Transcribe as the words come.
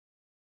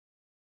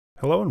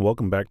Hello and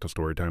welcome back to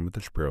Storytime with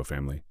the Shapiro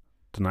family.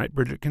 Tonight,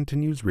 Bridget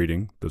continues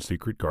reading The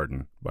Secret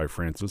Garden by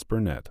Frances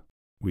Burnett.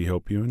 We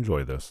hope you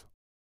enjoy this.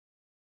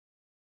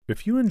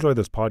 If you enjoy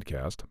this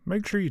podcast,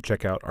 make sure you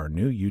check out our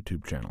new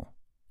YouTube channel.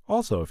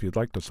 Also, if you'd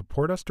like to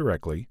support us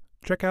directly,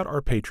 check out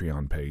our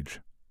Patreon page.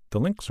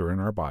 The links are in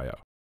our bio.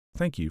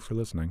 Thank you for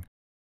listening.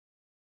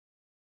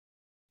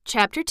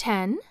 Chapter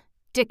 10,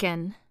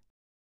 Dickon.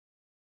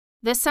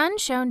 The sun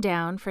shone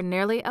down for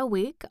nearly a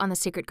week on the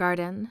secret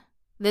garden.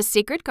 The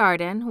secret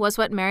garden was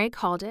what Mary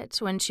called it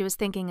when she was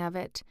thinking of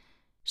it.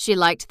 She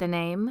liked the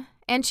name,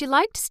 and she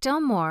liked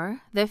still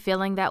more the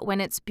feeling that when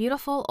its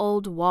beautiful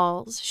old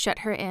walls shut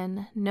her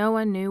in, no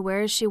one knew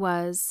where she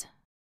was.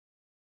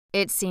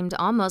 It seemed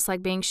almost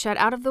like being shut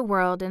out of the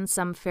world in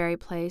some fairy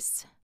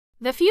place.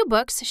 The few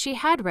books she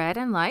had read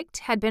and liked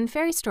had been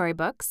fairy story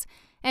books,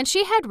 and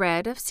she had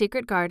read of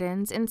secret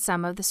gardens in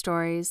some of the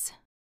stories.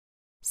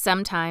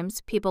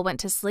 Sometimes people went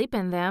to sleep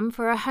in them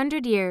for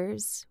 100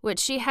 years, which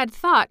she had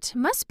thought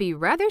must be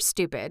rather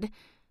stupid.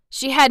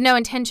 She had no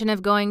intention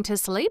of going to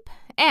sleep,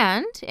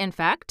 and, in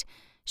fact,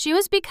 she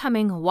was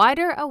becoming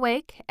wider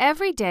awake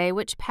every day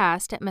which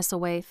passed at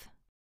Misselthwaite.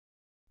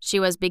 She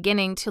was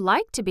beginning to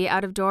like to be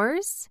out of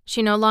doors.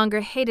 She no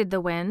longer hated the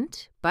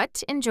wind,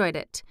 but enjoyed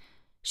it.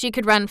 She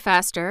could run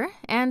faster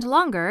and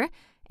longer,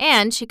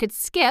 and she could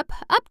skip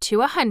up to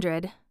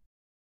 100.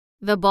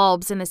 The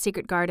bulbs in the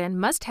secret garden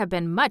must have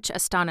been much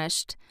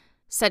astonished.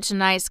 Such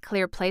nice,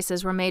 clear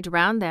places were made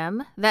round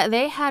them that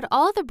they had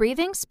all the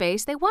breathing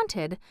space they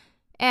wanted.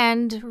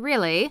 And,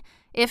 really,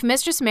 if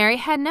Mistress Mary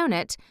had known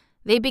it,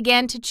 they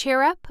began to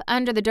cheer up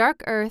under the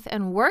dark earth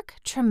and work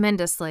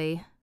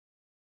tremendously.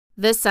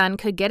 The sun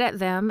could get at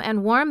them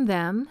and warm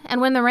them,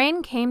 and when the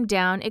rain came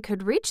down it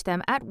could reach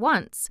them at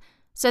once,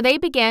 so they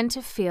began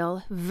to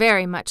feel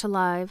very much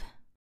alive.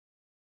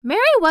 Mary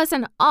was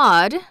an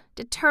odd,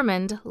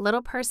 determined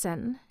little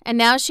person, and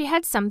now she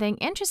had something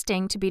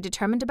interesting to be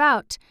determined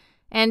about,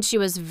 and she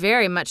was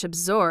very much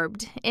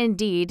absorbed,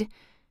 indeed.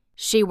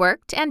 She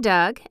worked and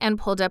dug and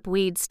pulled up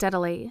weeds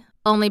steadily,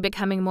 only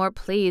becoming more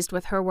pleased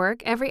with her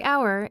work every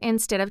hour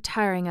instead of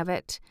tiring of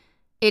it.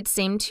 It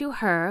seemed to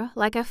her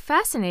like a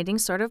fascinating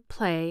sort of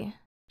play.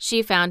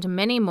 She found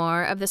many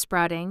more of the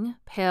sprouting,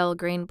 pale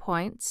green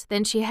points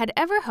than she had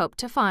ever hoped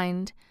to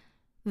find.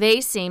 They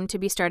seemed to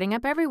be starting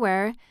up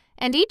everywhere,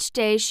 and each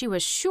day she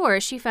was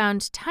sure she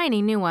found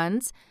tiny new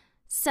ones,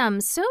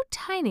 some so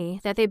tiny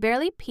that they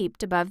barely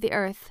peeped above the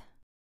earth.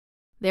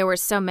 There were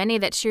so many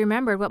that she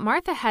remembered what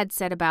Martha had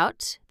said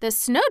about the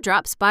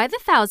snowdrops by the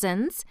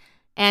thousands,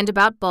 and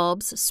about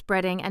bulbs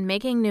spreading and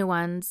making new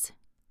ones.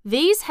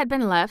 These had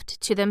been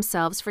left to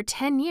themselves for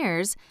 10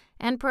 years,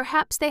 and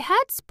perhaps they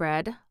had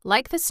spread,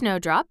 like the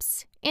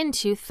snowdrops,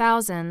 into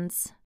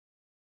thousands.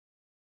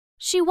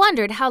 She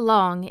wondered how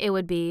long it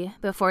would be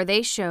before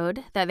they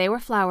showed that they were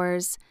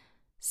flowers.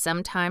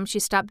 Sometimes she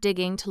stopped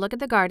digging to look at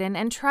the garden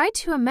and tried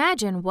to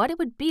imagine what it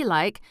would be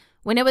like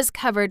when it was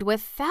covered with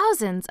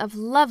thousands of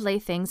lovely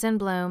things in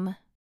bloom.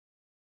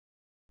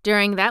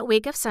 During that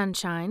week of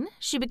sunshine,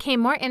 she became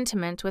more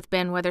intimate with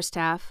Ben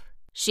Weatherstaff.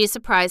 She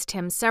surprised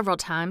him several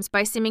times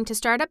by seeming to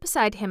start up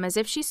beside him as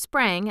if she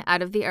sprang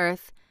out of the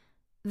earth.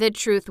 The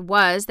truth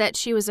was that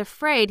she was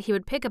afraid he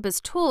would pick up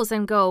his tools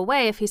and go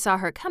away if he saw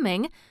her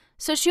coming,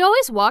 so she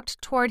always walked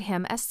toward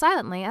him as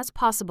silently as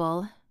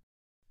possible.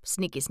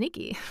 Sneaky,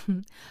 sneaky.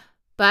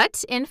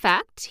 But, in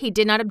fact, he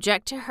did not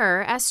object to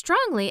her as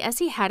strongly as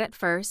he had at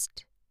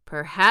first.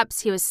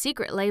 Perhaps he was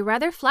secretly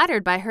rather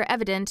flattered by her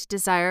evident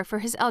desire for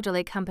his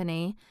elderly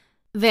company.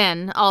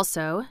 Then,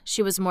 also,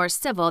 she was more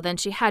civil than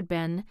she had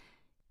been.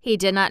 He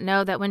did not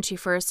know that when she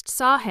first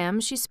saw him,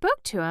 she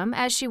spoke to him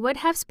as she would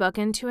have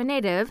spoken to a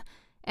native,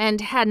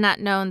 and had not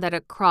known that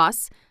a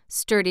cross,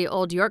 sturdy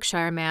old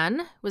Yorkshire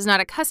man was not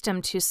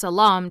accustomed to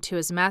salaam to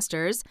his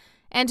masters,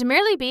 and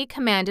merely be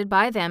commanded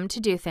by them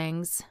to do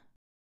things.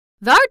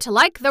 "Thou'rt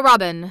like the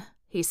robin,"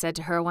 he said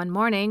to her one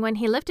morning when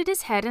he lifted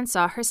his head and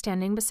saw her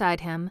standing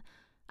beside him.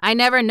 "I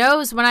never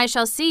knows when I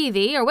shall see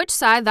thee or which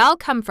side thou'll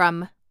come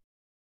from."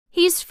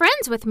 "He's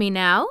friends with me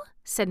now,"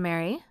 said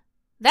Mary.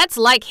 "That's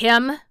like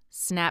him,"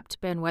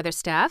 snapped Ben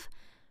Weatherstaff,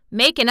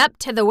 "making up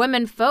to the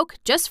women folk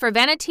just for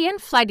vanity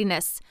and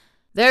flightiness.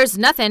 There's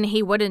nothing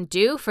he wouldn't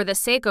do for the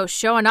sake o'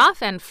 showing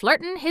off and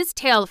flirting his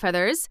tail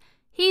feathers.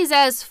 He's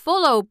as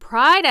full o'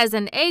 pride as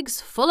an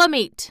egg's full o'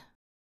 meat."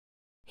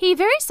 He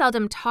very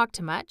seldom talked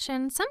much,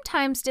 and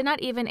sometimes did not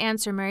even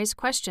answer Mary's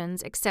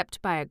questions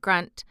except by a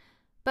grunt.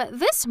 But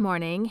this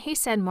morning he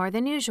said more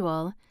than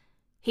usual.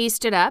 He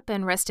stood up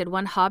and rested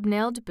one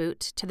hobnailed boot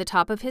to the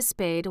top of his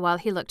spade while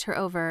he looked her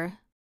over.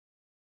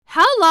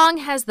 "How long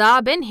has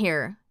thou been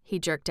here?" he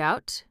jerked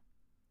out.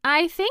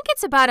 "I think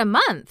it's about a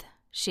month,"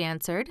 she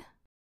answered.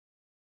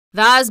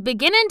 "Thou's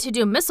beginning to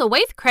do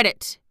Misselthwaite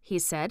credit," he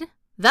said.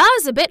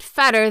 "Thou's a bit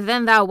fatter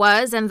than thou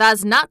was, and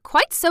thou's not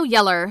quite so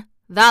yeller.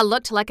 Thou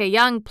looked like a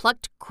young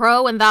plucked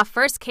crow when thou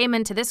first came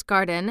into this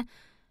garden.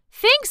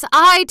 Thinks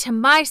I to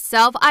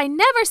myself I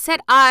never set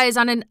eyes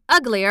on an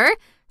uglier,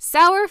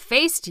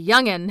 sour-faced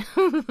young'un."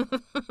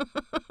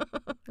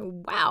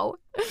 Wow.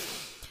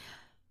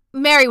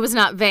 Mary was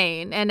not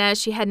vain, and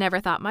as she had never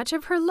thought much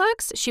of her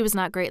looks, she was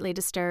not greatly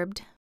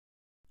disturbed.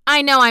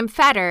 "I know I'm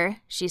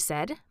fatter," she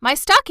said. "My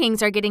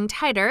stockings are getting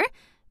tighter.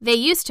 They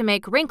used to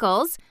make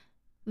wrinkles.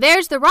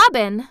 There's the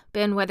robin,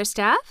 Ben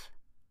Weatherstaff."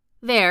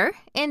 There,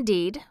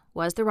 indeed,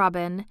 was the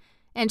robin,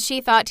 and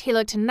she thought he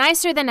looked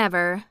nicer than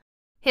ever.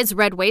 His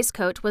red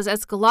waistcoat was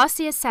as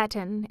glossy as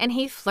satin, and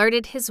he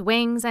flirted his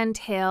wings and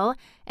tail,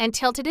 and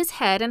tilted his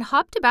head and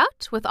hopped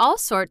about with all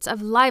sorts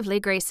of lively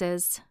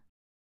graces.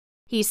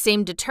 He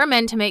seemed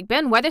determined to make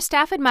Ben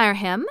Weatherstaff admire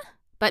him,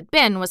 but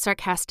Ben was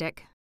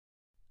sarcastic.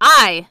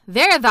 "Aye,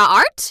 there thou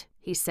art,"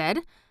 he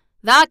said.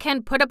 "Thou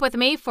can put up with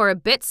me for a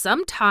bit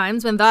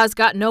sometimes when thou's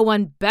got no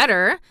one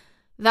better.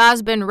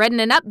 Thou's been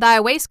reddening up thy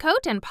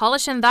waistcoat and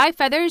polishing thy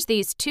feathers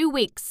these 2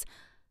 weeks.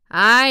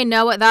 I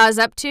know what thou's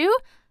up to.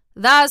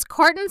 Thou's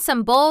courting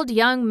some bold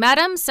young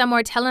madam,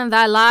 somewhere telling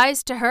thy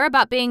lies to her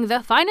about being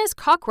the finest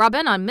cock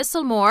robin on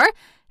Missel Moor,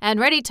 and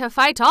ready to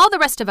fight all the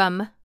rest of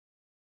 'em."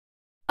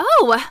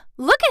 "Oh,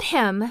 look at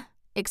him!"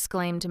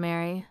 exclaimed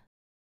Mary.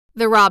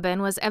 The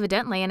robin was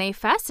evidently in a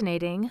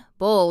fascinating,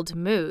 bold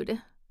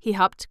mood. He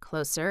hopped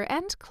closer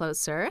and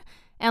closer,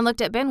 and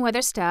looked at Ben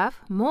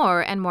Weatherstaff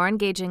more and more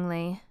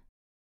engagingly.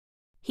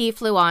 He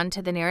flew on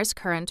to the nearest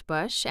currant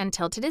bush and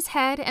tilted his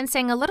head and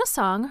sang a little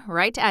song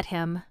right at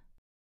him.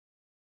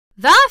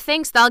 "Thou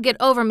thinks thou'll get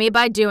over me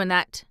by doing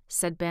that,"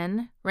 said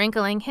Ben,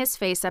 wrinkling his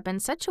face up in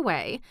such a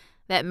way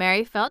that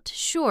Mary felt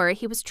sure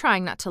he was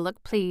trying not to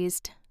look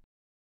pleased.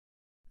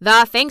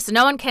 "Thou thinks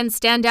no one can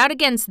stand out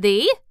against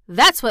thee?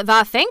 That's what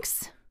thou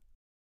thinks."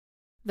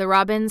 The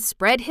robin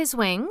spread his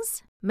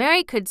wings.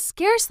 Mary could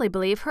scarcely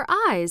believe her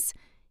eyes.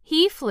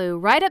 He flew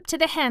right up to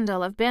the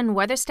handle of Ben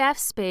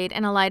Weatherstaff's spade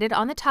and alighted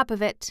on the top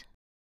of it.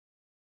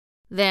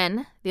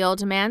 Then the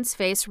old man's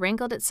face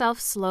wrinkled itself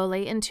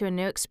slowly into a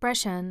new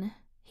expression.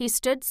 He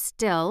stood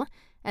still,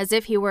 as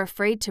if he were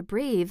afraid to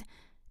breathe,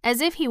 as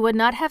if he would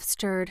not have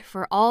stirred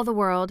for all the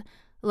world,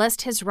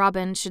 lest his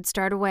robin should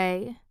start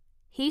away.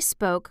 He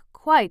spoke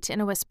quite in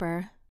a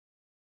whisper.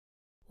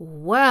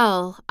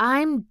 "Well,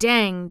 I'm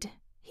danged,"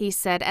 he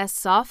said as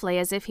softly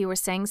as if he were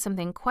saying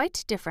something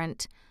quite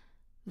different.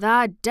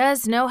 "Thou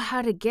does know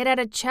how to get at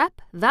a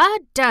chap, thou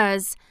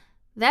does.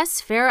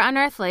 That's fair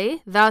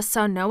unearthly, thou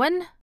so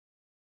knowin'."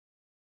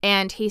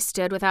 And he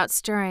stood without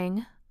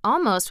stirring,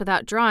 almost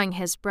without drawing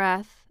his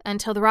breath,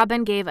 until the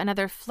robin gave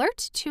another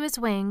flirt to his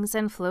wings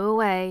and flew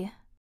away.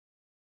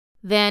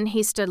 Then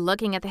he stood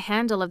looking at the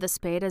handle of the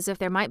spade as if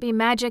there might be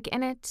magic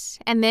in it,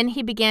 and then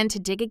he began to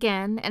dig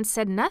again and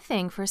said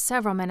nothing for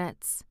several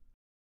minutes.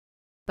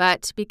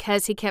 But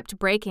because he kept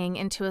breaking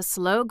into a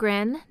slow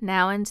grin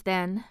now and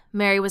then,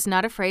 Mary was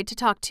not afraid to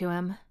talk to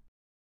him.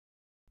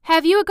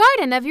 "Have you a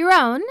garden of your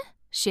own?"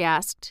 she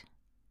asked.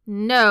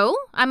 "No,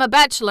 I'm a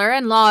bachelor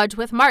and lodge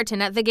with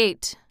Martin at the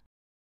gate."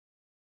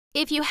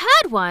 "If you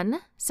had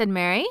one," said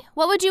Mary,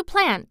 "what would you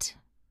plant?"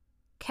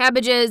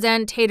 "Cabbages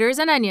and taters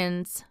and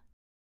onions."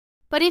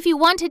 "But if you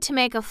wanted to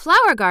make a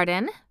flower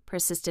garden,"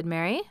 persisted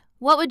Mary,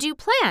 "what would you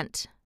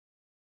plant?"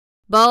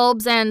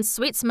 "Bulbs and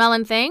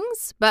sweet-smelling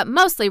things, but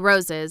mostly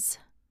roses."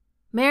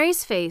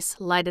 Mary's face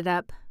lighted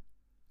up.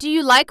 "Do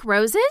you like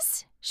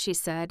roses?" she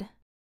said.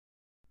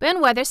 Ben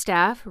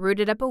Weatherstaff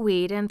rooted up a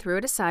weed and threw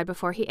it aside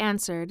before he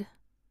answered.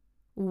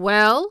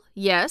 "Well,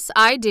 yes,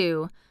 I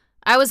do.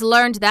 I was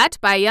learned that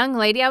by a young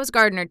lady I was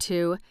gardener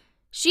to.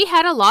 She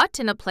had a lot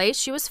in a place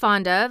she was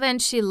fond of,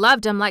 and she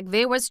loved 'em like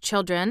they was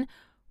children,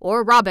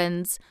 or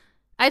robins.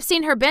 I've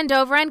seen her bend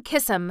over and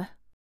kiss 'em."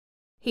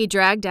 He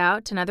dragged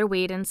out another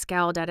weed and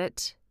scowled at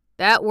it.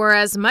 "That were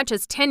as much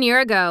as 10 year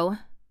ago."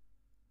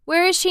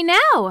 "Where is she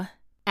now?"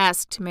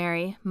 asked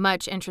Mary,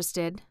 much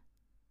interested.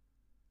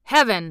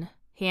 "Heaven,"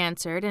 he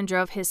answered, and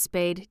drove his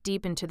spade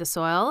deep into the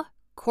soil,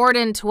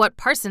 "'cordin' to what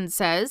parson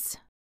says."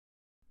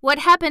 "What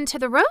happened to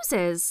the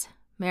roses?"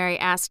 Mary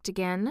asked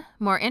again,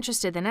 more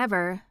interested than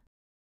ever.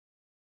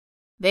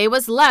 "They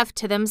was left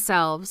to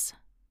themselves."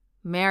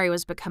 Mary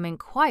was becoming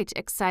quite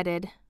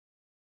excited.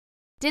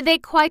 "Did they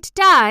quite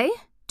die?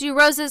 Do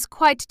roses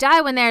quite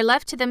die when they are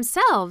left to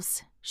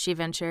themselves?" she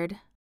ventured.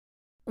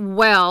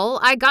 "Well,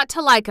 I got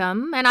to like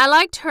 'em, and I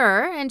liked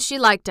her, and she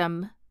liked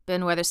 'em,"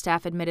 Ben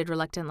Weatherstaff admitted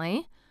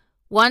reluctantly.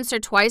 "Once or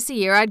twice a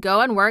year I'd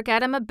go and work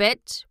at 'em a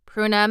bit,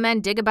 prune 'em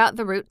and dig about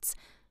the roots.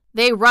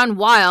 They run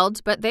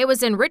wild, but they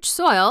was in rich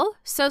soil,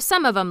 so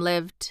some of 'em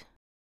lived."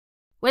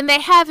 "When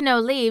they have no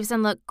leaves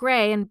and look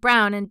gray and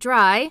brown and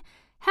dry,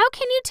 how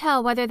can you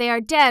tell whether they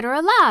are dead or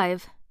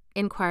alive?"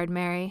 inquired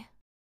Mary.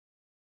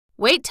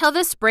 "Wait till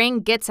the spring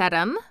gets at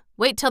 'em.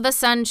 Wait till the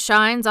sun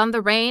shines on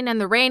the rain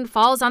and the rain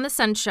falls on the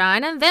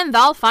sunshine, and then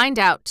thou'll find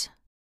out."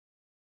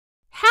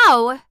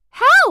 "How?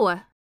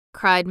 How?"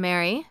 cried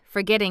Mary,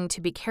 forgetting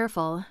to be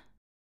careful.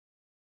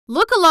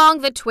 "Look along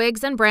the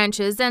twigs and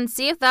branches and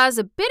see if there's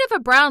a bit of a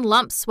brown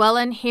lump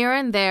swellin' here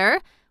and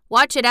there.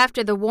 Watch it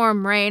after the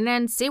warm rain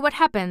and see what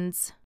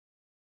happens."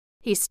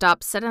 He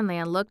stopped suddenly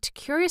and looked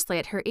curiously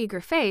at her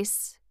eager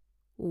face.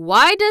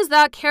 "Why does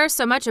thou care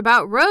so much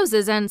about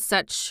roses and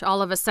such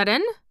all of a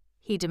sudden?"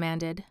 he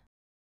demanded.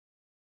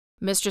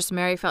 Mistress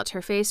Mary felt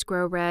her face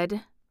grow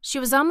red. She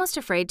was almost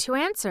afraid to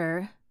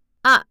answer.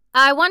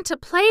 I want to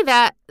play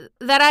that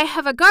I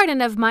have a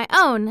garden of my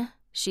own,"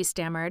 she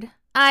stammered.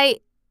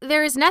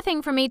 There is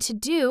nothing for me to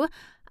do.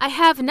 I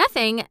have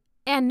nothing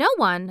and no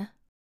one."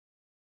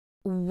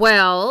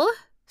 "Well,"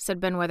 said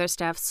Ben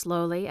Weatherstaff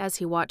slowly as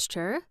he watched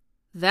her,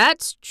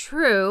 "that's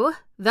true.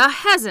 Thou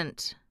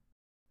hasn't."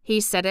 He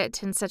said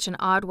it in such an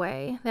odd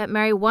way that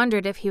Mary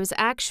wondered if he was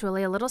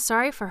actually a little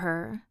sorry for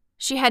her.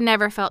 She had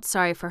never felt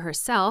sorry for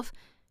herself.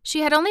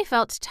 She had only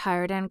felt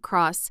tired and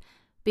cross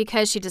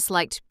because she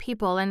disliked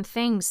people and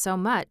things so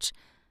much.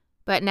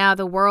 But now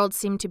the world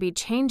seemed to be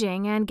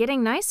changing and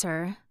getting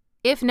nicer.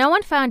 If no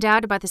one found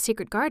out about the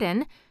secret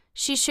garden,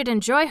 she should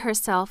enjoy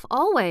herself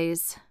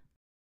always.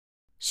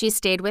 She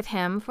stayed with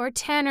him for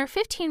 10 or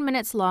 15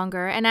 minutes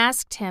longer and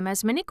asked him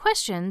as many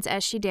questions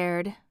as she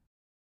dared.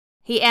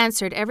 He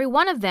answered every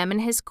one of them in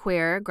his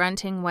queer,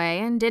 grunting way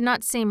and did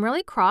not seem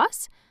really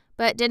cross,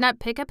 but did not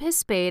pick up his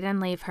spade and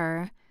leave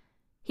her.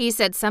 He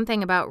said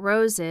something about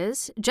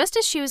roses just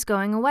as she was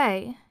going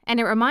away, and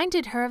it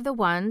reminded her of the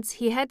ones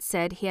he had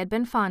said he had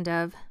been fond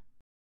of.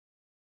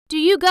 "Do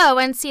you go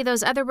and see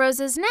those other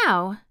roses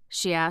now?"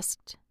 she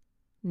asked.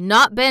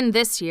 "Not been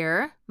this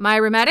year. My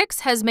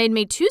rheumatics has made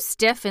me too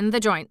stiff in the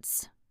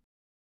joints."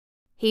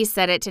 He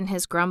said it in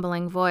his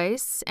grumbling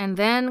voice, and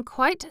then,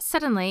 quite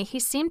suddenly, he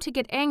seemed to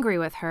get angry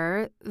with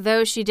her,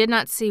 though she did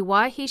not see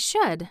why he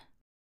should.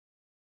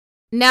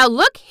 "Now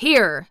look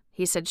here,"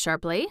 he said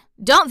sharply.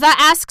 "Don't tha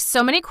ask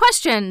so many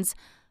questions.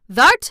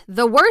 Thou'rt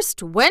the worst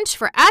wench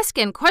for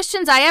asking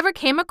questions I ever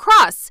came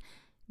across.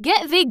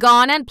 Get thee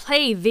gone and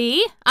play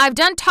thee. I've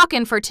done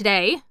talkin' for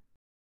today."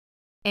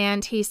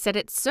 And he said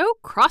it so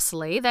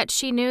crossly that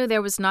she knew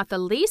there was not the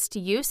least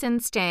use in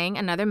staying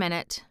another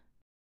minute.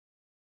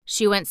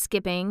 She went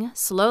skipping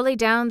slowly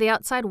down the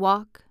outside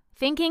walk,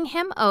 thinking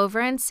him over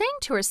and saying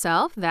to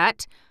herself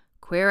that,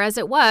 queer as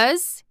it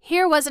was,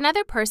 here was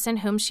another person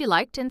whom she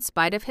liked in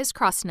spite of his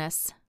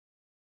crossness.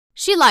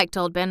 She liked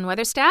old Ben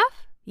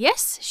Weatherstaff.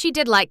 Yes, she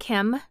did like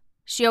him.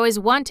 She always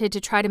wanted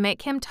to try to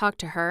make him talk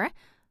to her.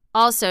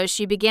 Also,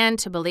 she began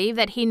to believe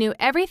that he knew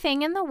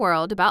everything in the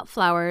world about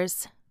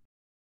flowers.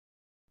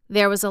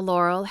 There was a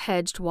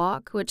laurel-hedged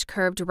walk which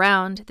curved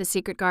round the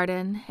secret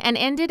garden and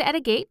ended at a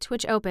gate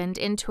which opened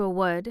into a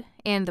wood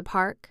in the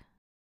park.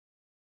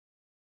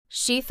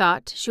 She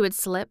thought she would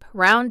slip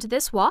round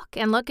this walk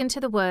and look into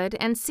the wood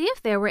and see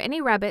if there were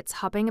any rabbits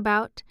hopping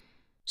about.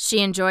 She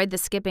enjoyed the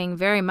skipping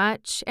very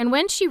much, and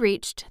when she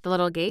reached the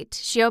little gate,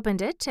 she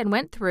opened it and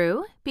went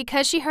through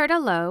because she heard a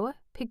low,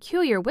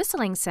 peculiar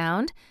whistling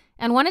sound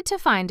and wanted to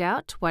find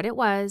out what it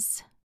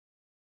was.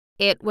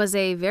 It was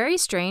a very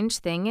strange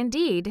thing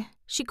indeed.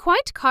 She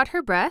quite caught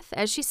her breath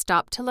as she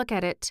stopped to look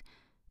at it.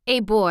 A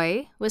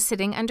boy was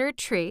sitting under a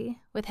tree,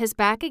 with his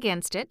back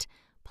against it,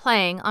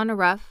 playing on a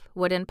rough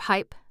wooden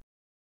pipe.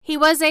 He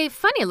was a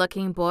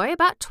funny-looking boy,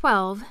 about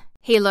 12.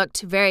 He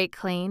looked very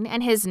clean,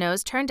 and his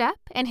nose turned up,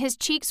 and his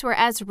cheeks were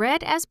as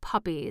red as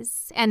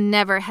poppies, and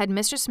never had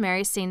Mistress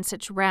Mary seen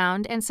such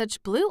round and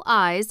such blue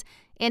eyes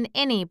in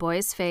any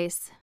boy's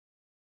face.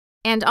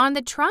 And on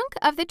the trunk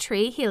of the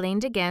tree he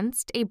leaned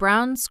against, a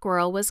brown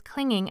squirrel was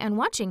clinging and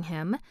watching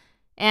him,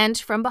 and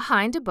from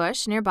behind a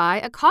bush nearby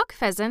a cock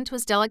pheasant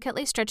was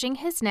delicately stretching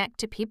his neck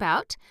to peep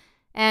out,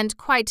 and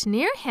quite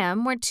near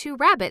him were 2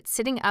 rabbits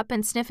sitting up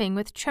and sniffing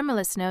with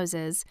tremulous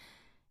noses.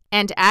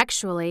 And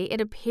actually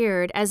it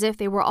appeared as if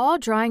they were all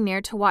drawing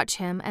near to watch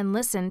him and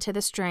listen to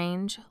the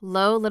strange,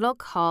 low little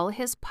call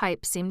his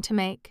pipe seemed to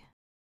make.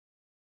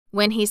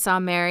 When he saw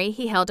Mary,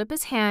 he held up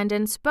his hand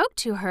and spoke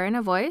to her in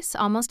a voice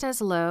almost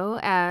as low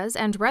as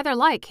and rather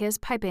like his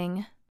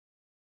piping.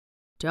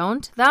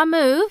 "Don't thou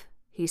move,"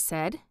 he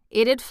said.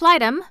 "It'd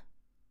flight 'em."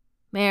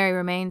 Mary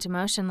remained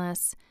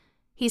motionless.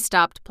 He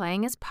stopped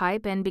playing his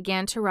pipe and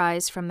began to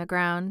rise from the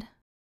ground.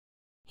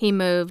 He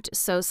moved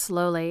so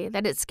slowly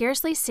that it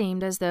scarcely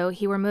seemed as though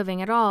he were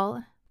moving at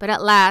all, but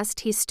at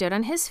last he stood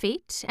on his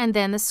feet, and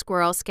then the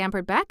squirrel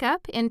scampered back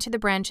up into the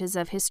branches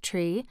of his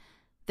tree,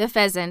 the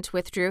pheasant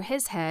withdrew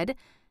his head,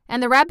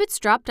 and the rabbits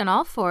dropped on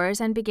all fours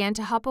and began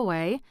to hop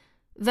away,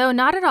 though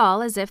not at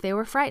all as if they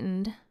were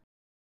frightened.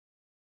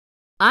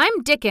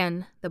 "I'm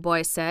Dickon," the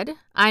boy said.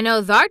 "I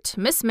know thou'rt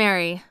Miss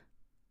Mary."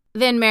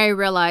 Then Mary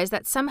realized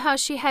that somehow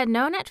she had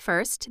known at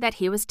first that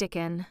he was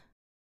Dickon.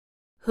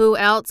 Who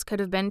else could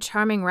have been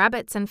charming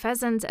rabbits and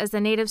pheasants as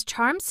the natives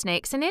charm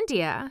snakes in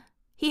India?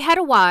 He had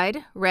a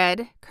wide,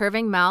 red,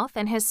 curving mouth,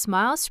 and his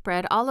smile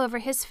spread all over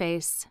his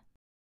face.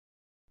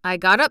 "I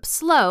got up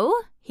slow,"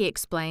 he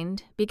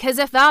explained, "because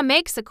if thou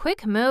makes a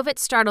quick move it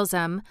startles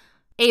 'em.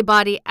 A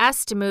body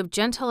 'as to move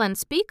gentle and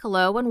speak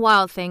low when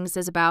wild things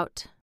is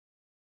about."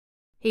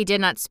 He did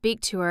not speak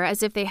to her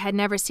as if they had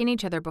never seen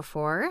each other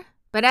before,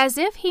 but as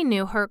if he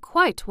knew her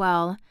quite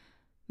well.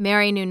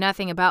 Mary knew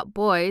nothing about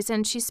boys,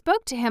 and she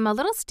spoke to him a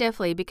little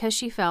stiffly because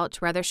she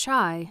felt rather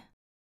shy.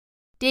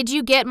 "Did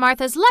you get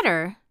Martha's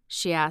letter?"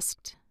 she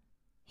asked.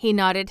 He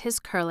nodded his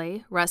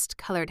curly,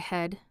 rust-colored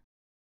head.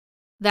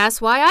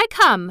 "That's why I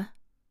come."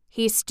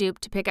 He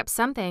stooped to pick up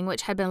something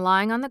which had been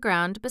lying on the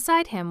ground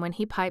beside him when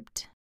he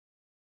piped.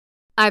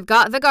 I've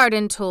got the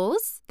garden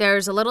tools.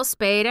 There's a little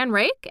spade and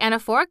rake and a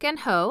fork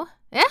and hoe.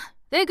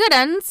 They're good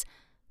uns.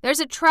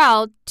 There's a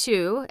trowel,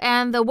 too,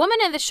 and the woman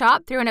in the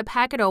shop threw in a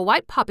packet of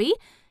white poppy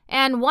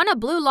and won a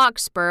blue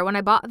larkspur when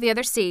I bought the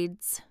other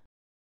seeds."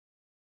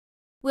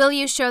 "Will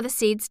you show the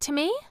seeds to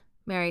me?"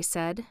 Mary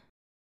said.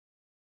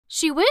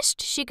 She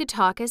wished she could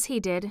talk as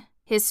he did.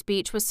 His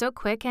speech was so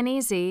quick and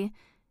easy.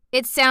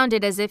 It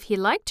sounded as if he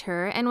liked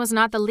her and was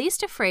not the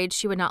least afraid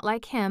she would not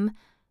like him,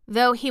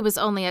 though he was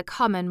only a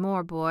common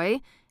moor boy,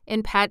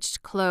 in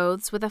patched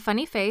clothes with a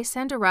funny face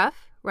and a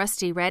rough,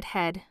 rusty red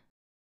head.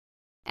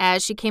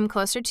 As she came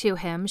closer to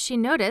him, she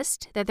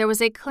noticed that there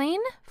was a clean,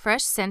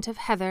 fresh scent of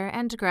heather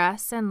and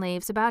grass and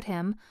leaves about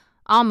him,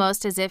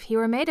 almost as if he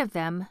were made of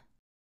them.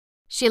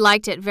 She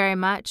liked it very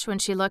much when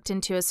she looked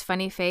into his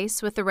funny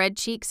face with the red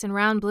cheeks and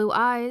round blue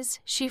eyes.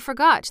 She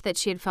forgot that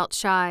she had felt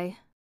shy.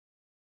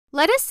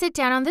 "Let us sit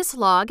down on this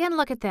log and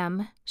look at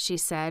them," she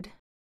said.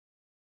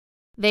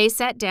 They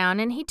sat down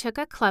and he took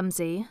a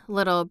clumsy,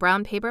 little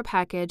brown paper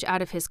package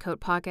out of his coat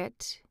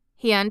pocket.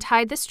 He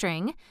untied the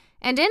string,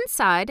 and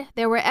inside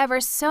there were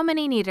ever so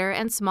many neater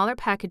and smaller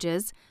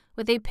packages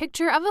with a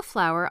picture of a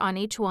flower on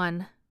each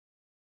one.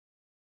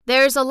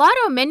 "There's a lot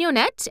o'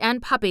 mignonette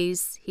and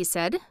poppies," he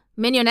said.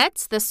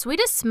 "Mignonette's the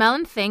sweetest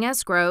smellin' thing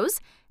as grows,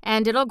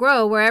 and it'll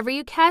grow wherever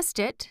you cast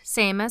it,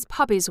 same as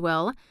poppies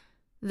will.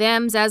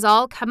 Them's as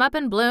all come up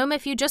and bloom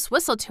if you just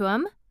whistle to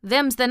 'em.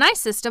 Them's the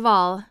nicest of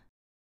all."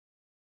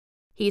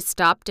 He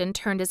stopped and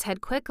turned his head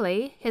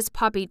quickly, his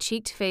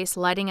poppy-cheeked face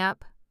lighting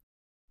up.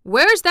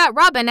 "Where's that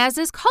robin as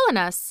is callin'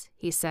 us?"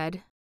 he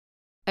said.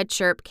 A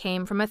chirp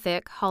came from a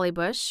thick holly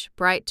bush,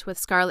 bright with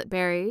scarlet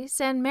berries,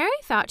 and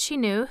Mary thought she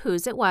knew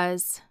whose it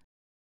was.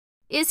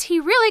 "Is he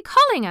really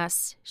calling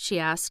us?" she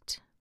asked.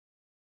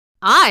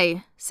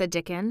 "Aye," said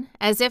Dickon,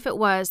 as if it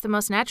was the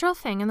most natural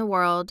thing in the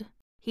world.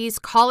 "He's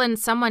callin'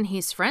 someone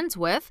he's friends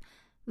with.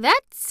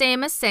 That's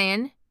same as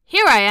sayin',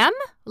 'Here I am.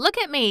 Look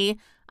at me.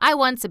 I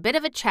wants a bit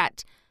of a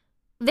chat.'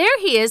 There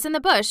he is in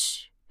the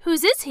bush.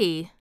 Whose is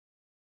he?"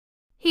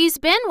 "He's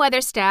Ben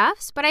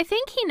Weatherstaff's, but I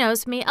think he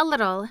knows me a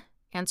little,"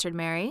 answered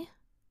Mary.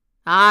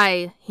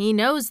 "Aye, he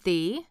knows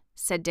thee,"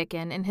 said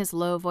Dickon in his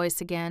low voice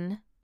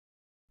again.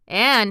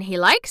 "An' he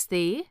likes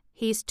thee.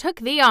 He's took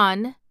thee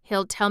on.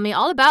 He'll tell me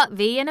all about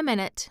thee in a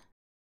minute."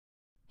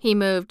 He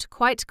moved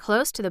quite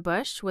close to the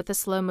bush with a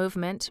slow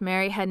movement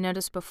Mary had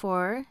noticed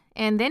before,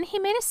 and then he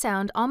made a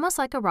sound almost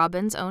like a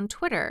robin's own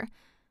twitter.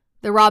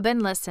 The robin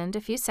listened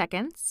a few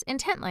seconds,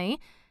 intently,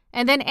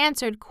 and then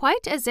answered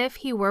quite as if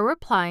he were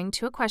replying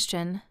to a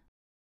question.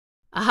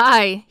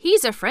 "Aye,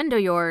 he's a friend o'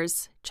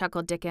 yours,"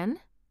 chuckled Dickon.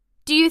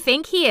 "Do you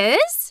think he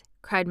is?"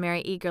 cried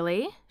Mary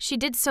eagerly. She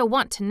did so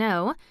want to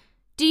know.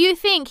 "Do you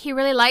think he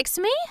really likes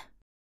me?"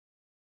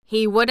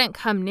 "He wouldn't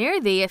come near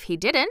thee if he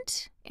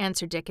didn't,"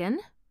 answered Dickon.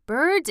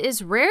 "Birds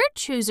is rare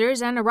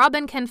choosers, and a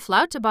robin can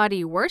flout a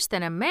body worse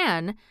than a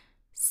man.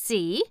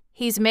 See,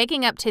 he's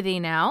making up to thee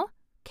now.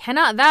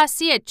 Cannot thou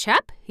see a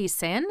chap, he's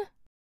sayin'?"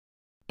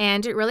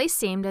 And it really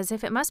seemed as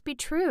if it must be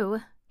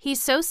true. He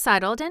so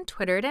sidled and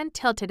twittered and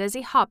tilted as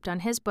he hopped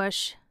on his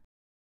bush.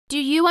 "Do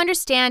you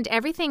understand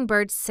everything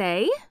birds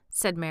say?"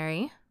 said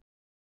Mary.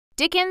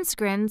 Dickon's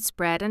grin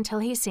spread until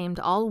he seemed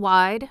all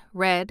wide,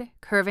 red,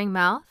 curving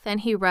mouth,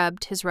 and he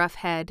rubbed his rough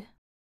head.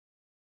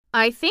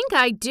 "I think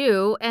I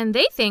do, and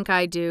they think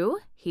I do,"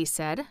 he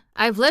said.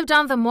 "I've lived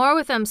on the moor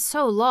with 'em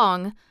so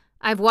long.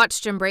 I've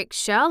watched 'em break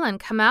shell and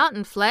come out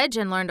and fledge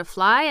and learn to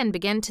fly and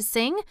begin to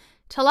sing,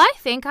 till I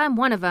think I'm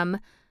one of 'em.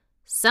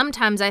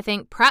 Sometimes I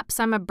think p'raps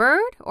I'm a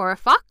bird, or a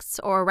fox,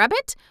 or a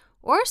rabbit,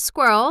 or a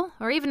squirrel,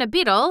 or even a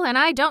beetle, and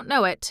I don't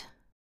know it."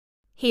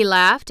 He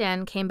laughed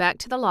and came back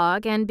to the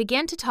log and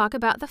began to talk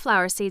about the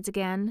flower seeds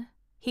again.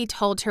 He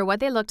told her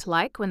what they looked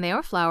like when they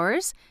were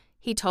flowers.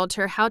 He told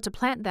her how to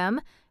plant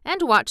them,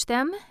 and watch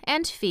them,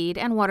 and feed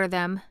and water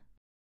them.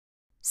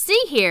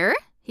 "See here,"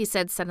 he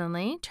said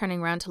suddenly,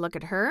 turning round to look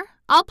at her.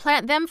 "I'll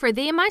plant them for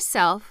thee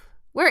myself.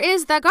 Where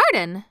is the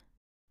garden?"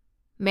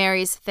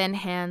 Mary's thin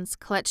hands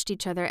clutched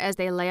each other as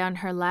they lay on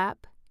her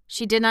lap.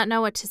 She did not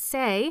know what to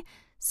say,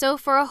 so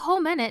for a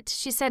whole minute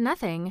she said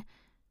nothing.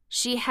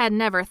 She had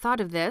never thought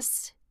of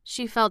this.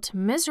 She felt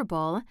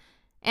miserable,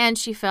 and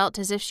she felt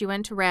as if she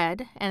went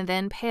red and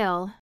then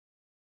pale.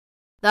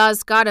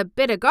 "Thou's got a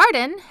bit o'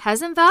 garden,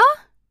 hasn't thou?"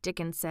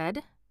 Dickon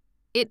said.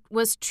 It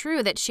was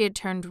true that she had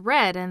turned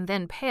red and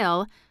then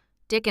pale.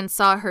 Dickon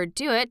saw her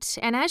do it,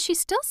 and as she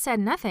still said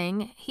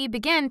nothing, he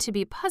began to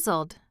be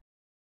puzzled.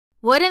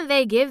 "Wouldn't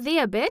they give thee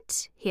a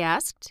bit?" he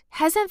asked.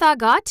 "Hasn't thou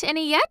got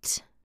any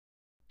yet?"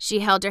 She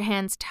held her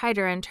hands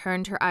tighter and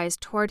turned her eyes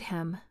toward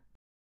him.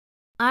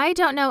 "I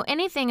don't know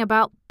anything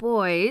about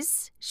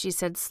boys," she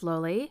said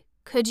slowly.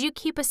 "Could you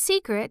keep a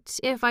secret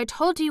if I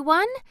told you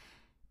one?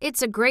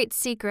 It's a great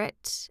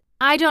secret.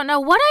 I don't know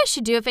what I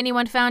should do if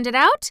anyone found it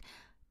out.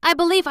 I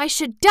believe I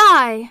should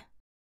die."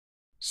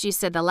 She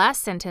said the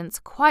last sentence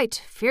quite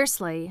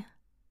fiercely.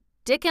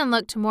 Dickon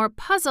looked more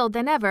puzzled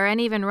than ever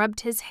and even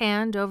rubbed his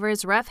hand over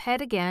his rough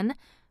head again,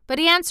 but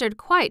he answered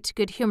quite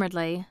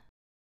good-humoredly.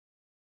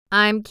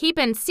 "I'm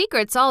keepin'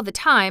 secrets all the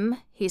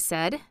time," he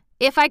said.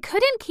 If I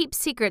couldn't keep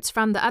secrets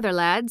from the other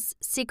lads,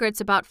 secrets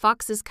about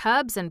foxes'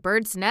 cubs and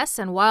birds' nests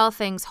and wild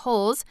things'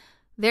 holes,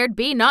 there'd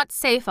be not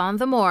safe on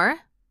the moor.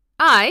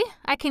 I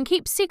can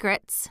keep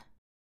secrets."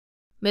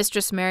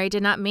 Mistress Mary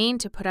did not mean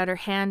to put out her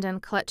hand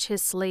and clutch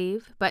his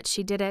sleeve, but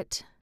she did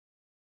it.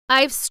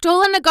 "I've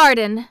stolen a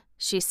garden,"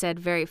 she said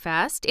very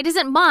fast. "It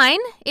isn't mine.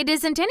 It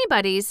isn't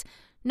anybody's.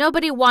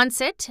 Nobody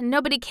wants it.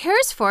 Nobody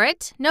cares for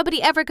it. Nobody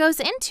ever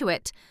goes into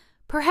it.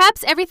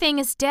 Perhaps everything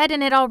is dead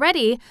in it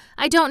already.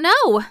 I don't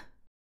know."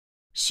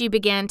 She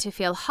began to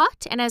feel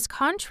hot and as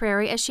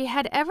contrary as she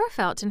had ever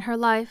felt in her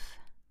life.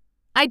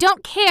 "I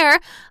don't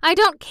care. I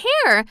don't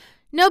care.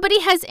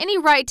 Nobody has any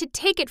right to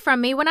take it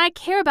from me when I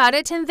care about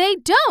it, and they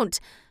don't.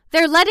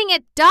 They're letting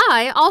it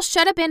die all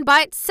shut up in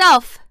by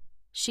itself,"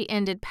 she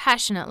ended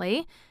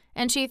passionately,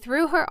 and she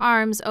threw her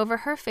arms over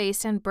her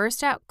face and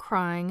burst out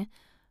crying.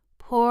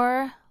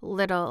 Poor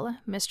little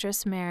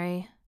Mistress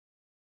Mary.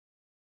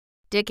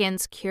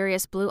 Dickon's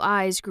curious blue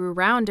eyes grew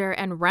rounder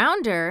and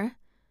rounder.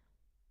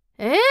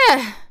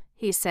 "Eh,"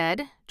 he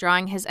said,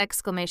 drawing his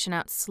exclamation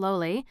out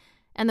slowly,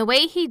 and the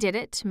way he did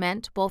it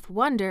meant both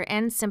wonder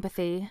and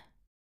sympathy.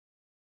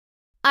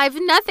 "I've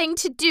nothing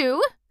to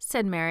do,"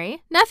 said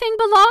Mary. "Nothing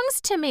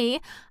belongs to me.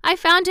 I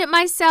found it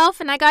myself,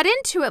 and I got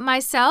into it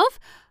myself.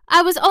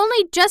 I was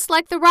only just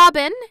like the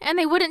robin, and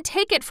they wouldn't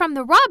take it from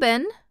the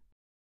robin."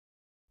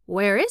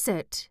 "Where is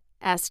it?"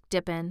 asked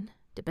Dippin.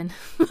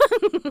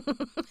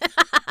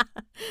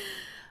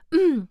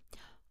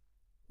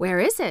 "Where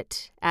is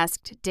it?"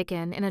 asked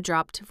Dickon in a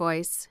dropped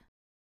voice.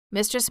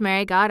 Mistress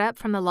Mary got up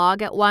from the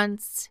log at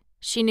once.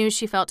 She knew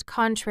she felt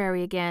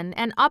contrary again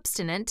and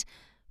obstinate,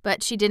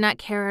 but she did not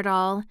care at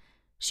all.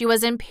 She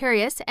was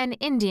imperious and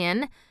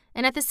Indian,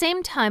 and at the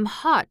same time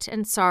hot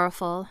and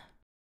sorrowful.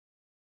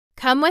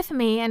 "Come with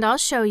me, and I'll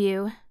show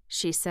you,"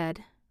 she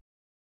said.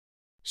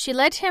 She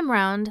led him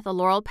round the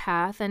laurel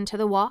path and to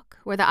the walk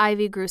where the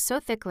ivy grew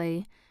so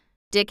thickly.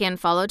 Dickon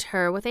followed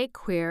her with a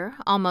queer,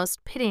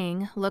 almost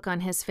pitying look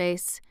on his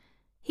face.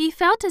 He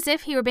felt as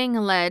if he were being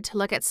led to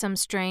look at some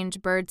strange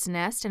bird's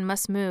nest and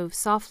must move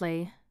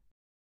softly.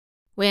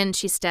 When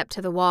she stepped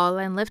to the wall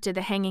and lifted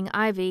the hanging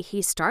ivy,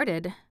 he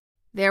started.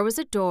 There was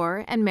a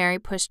door, and Mary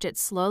pushed it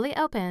slowly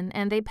open,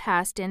 and they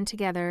passed in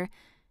together,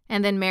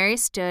 and then Mary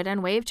stood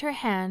and waved her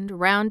hand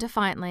round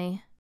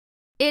defiantly.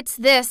 "It's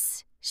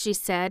this," she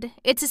said.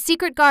 "It's a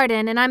secret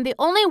garden, and I'm the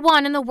only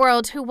one in the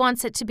world who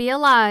wants it to be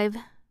alive."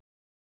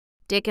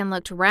 Dickon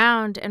looked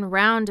round and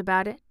round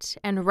about it,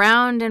 and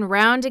round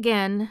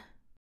again.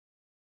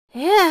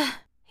 "Eh,"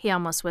 he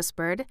almost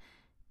whispered.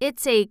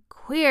 "It's a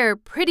queer,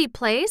 pretty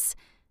place.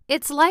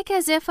 It's like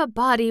as if a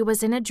body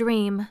was in a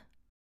dream."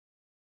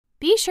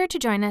 Be sure to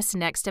join us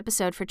next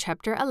episode for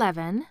Chapter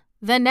 11,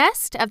 The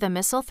Nest of the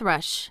Missel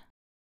Thrush.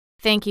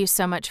 Thank you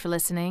so much for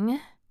listening,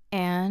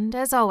 and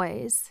as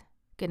always,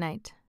 good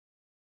night.